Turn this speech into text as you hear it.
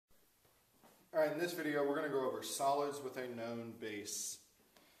Alright, in this video we're going to go over solids with a known base.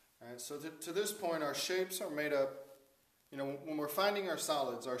 Alright, so to this point our shapes are made up, when we're finding our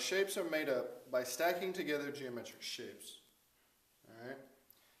solids, our shapes are made up by stacking together geometric shapes. Alright,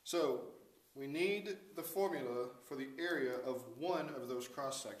 so we need the formula for the area of one of those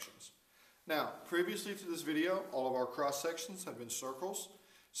cross sections. Now, previously to this video, all of our cross sections have been circles,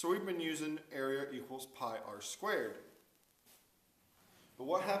 so we've been using area equals pi r squared. But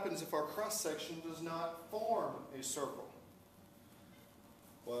what happens if our cross section does not form a circle?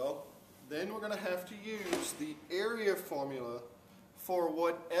 Well, then we're going to have to use the area formula for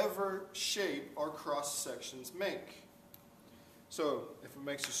whatever shape our cross sections make. So if it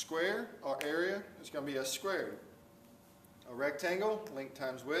makes a square, our area is going to be s squared. A rectangle, length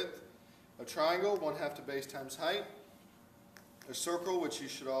times width. A triangle, 1/2 the base times height. A circle, which you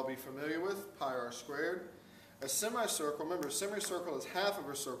should all be familiar with, pi r squared. A semicircle, remember a semicircle is half of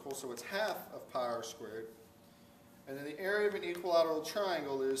a circle, so it's half of pi r squared. And then the area of an equilateral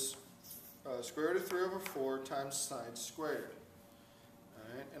triangle is square root of 3 over 4 times side squared.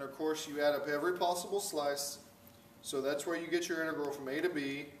 Alright, and of course you add up every possible slice, so that's where you get your integral from a to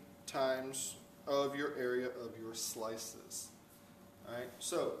b times of your area of your slices. Alright,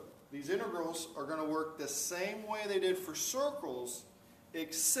 so these integrals are going to work the same way they did for circles,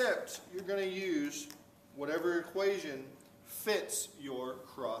 except you're going to use whatever equation fits your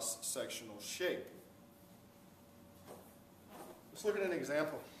cross-sectional shape. Let's look at an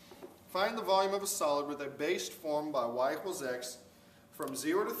example. Find the volume of a solid with a base formed by y equals x from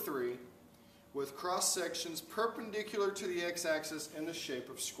 0 to 3 with cross-sections perpendicular to the x-axis in the shape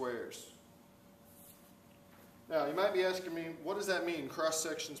of squares. Now, you might be asking me, what does that mean,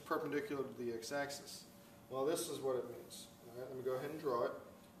 cross-sections perpendicular to the x-axis? Well, this is what it means. All right, let me go ahead and draw it.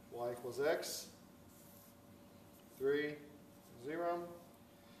 Y equals x. 3, 0.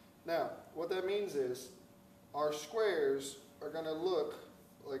 Now, what that means is our squares are going to look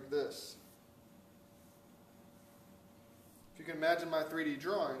like this. If you can imagine my 3D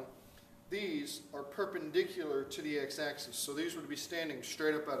drawing, these are perpendicular to the x-axis. So these would be standing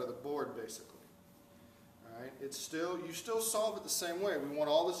straight up out of the board, basically. Alright, you still solve it the same way. We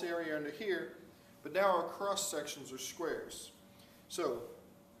want all this area under here, but now our cross sections are squares. So,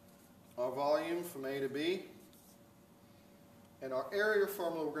 our volume from A to B, and our area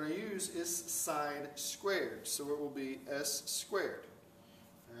formula we're going to use is side squared, so it will be s squared.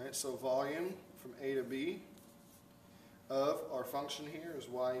 Alright, so volume from A to B of our function here is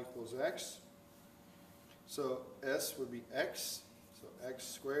y equals x. So s would be x, so x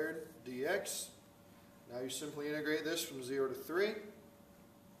squared dx. Now you simply integrate this from 0 to 3. And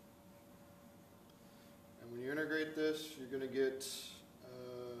when you integrate this, you're going to get,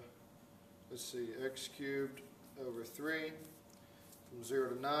 let's see, x cubed over 3. From 0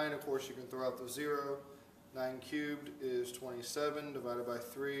 to 9, of course, you can throw out the 0. 9 cubed is 27 divided by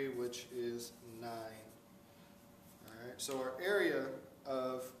 3, which is 9. Alright, so our area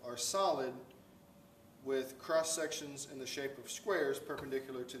of our solid with cross sections in the shape of squares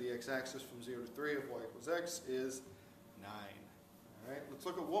perpendicular to the x-axis from 0 to 3 of y equals x is 9. Alright, let's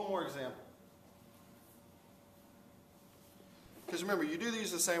look at one more example. Because remember, you do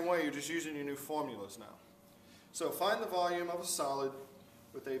these the same way, you're just using your new formulas now. So find the volume of a solid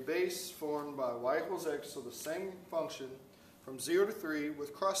with a base formed by y equals x, so the same function, from 0 to 3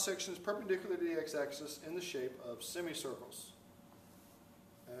 with cross sections perpendicular to the x-axis in the shape of semicircles.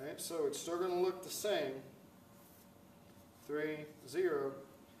 Alright, so it's still going to look the same, 3, 0,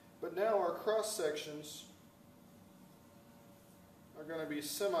 but now our cross sections are going to be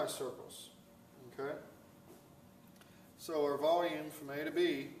semicircles. Okay? So our volume from A to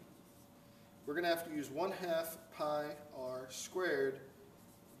B, we're going to have to use 1/2 pi r squared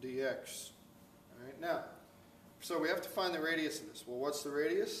dx. Alright, now, so we have to find the radius of this. Well, what's the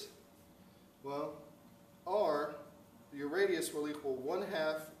radius? Well, your radius will equal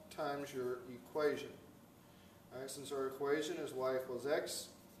 1/2 times your equation. Alright, since our equation is y equals x,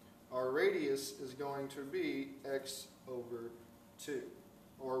 our radius is going to be x over 2,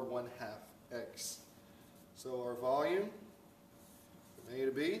 or 1/2 x. So our volume from A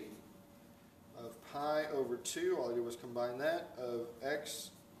to B of pi over 2, all I did was combine that, of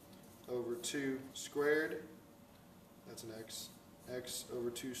x over 2 squared, that's an x over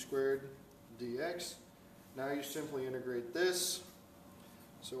 2 squared dx. Now you simply integrate this,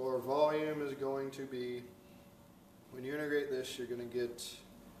 so our volume is going to be, when you integrate this, you're going to get,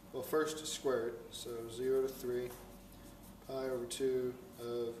 well, first square it, so 0 to 3, pi over 2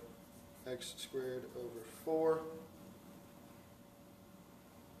 of x squared over 4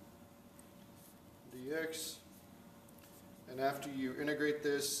 dx. And after you integrate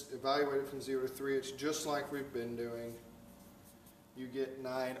this, evaluate it from 0 to 3, it's just like we've been doing. You get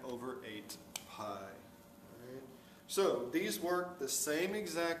 9 over 8 pi. All right? So these work the same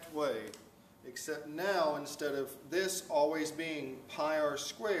exact way, except now instead of this always being pi r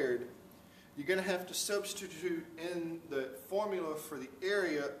squared, you're going to have to substitute in the formula for the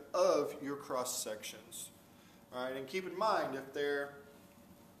area of your cross sections. All right, and keep in mind, if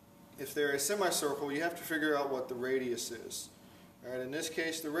they're a semicircle, you have to figure out what the radius is. All right, in this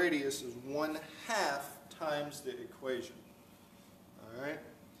case, the radius is 1/2 times the equation. All right,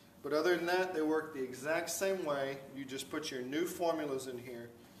 but other than that, they work the exact same way. You just put your new formulas in here.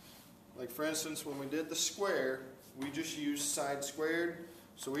 Like for instance, when we did the square, we just used side squared.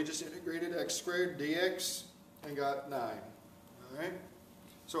 So we just integrated x squared dx and got 9. All right?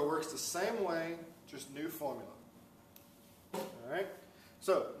 So it works the same way, just new formula. All right?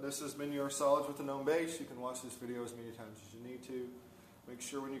 So this has been your Solids with a Known Base. You can watch this video as many times as you need to. Make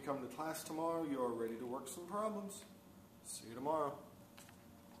sure when you come to class tomorrow, you are ready to work some problems. See you tomorrow.